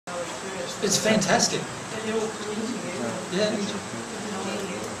It's fantastic. They're all community. Yeah.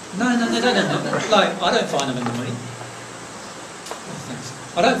 No, they don't. Like, I don't find them annoying. Oh,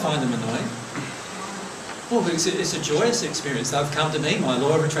 thanks. I don't find them annoying. Well, because it's a joyous experience. They've come to me, my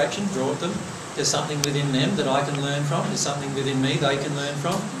law of attraction brought them. There's something within them that I can learn from. There's something within me they can learn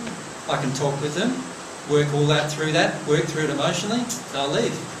from. I can talk with them, work all that, work through it emotionally, they'll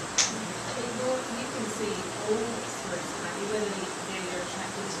leave. You can see all spirits, maybe whether they're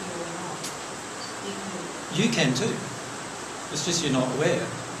attracted to you or not. You can too. It's just you're not aware.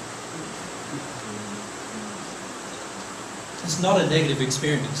 It's not a negative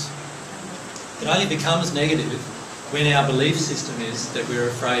experience. It only becomes negative when our belief system is that we're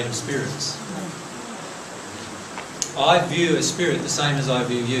afraid of spirits. I view a spirit the same as I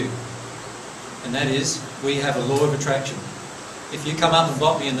view you. And that is, we have a law of attraction. If you come up and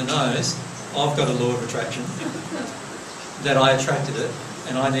bop me in the nose, I've got a law of attraction. That I attracted it,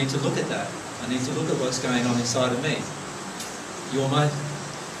 and I need to look at that. I need to look at what's going on inside of me.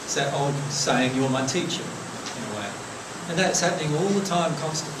 It's that old saying, you're my teacher, in a way. And that's happening all the time,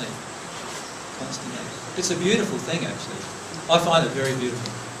 constantly. It's a beautiful thing, actually. I find it very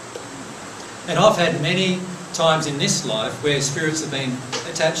beautiful. And I've had many times in this life where spirits have been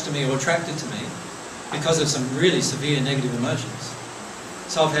attached to me or attracted to me because of some really severe negative emotions.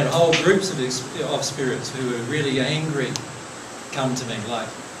 So I've had whole groups of spirits who are really angry come to me. Like,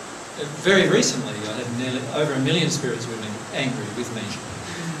 very recently I had nearly over 1 million spirits with me, angry with me.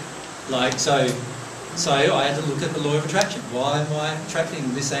 Like, so I had to look at the law of attraction. Why am I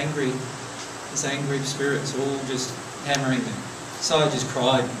attracting this angry spirits, all just hammering me? So I just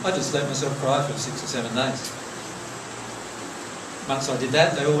cried. I just let myself cry for 6 or 7 days. Once I did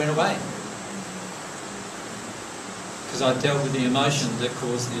that, they all went away. Because I dealt with the emotion that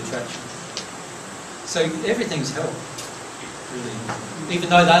caused the attraction. So everything's helped, really. Even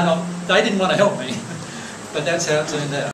though they didn't want to help me, but that's how it turned out.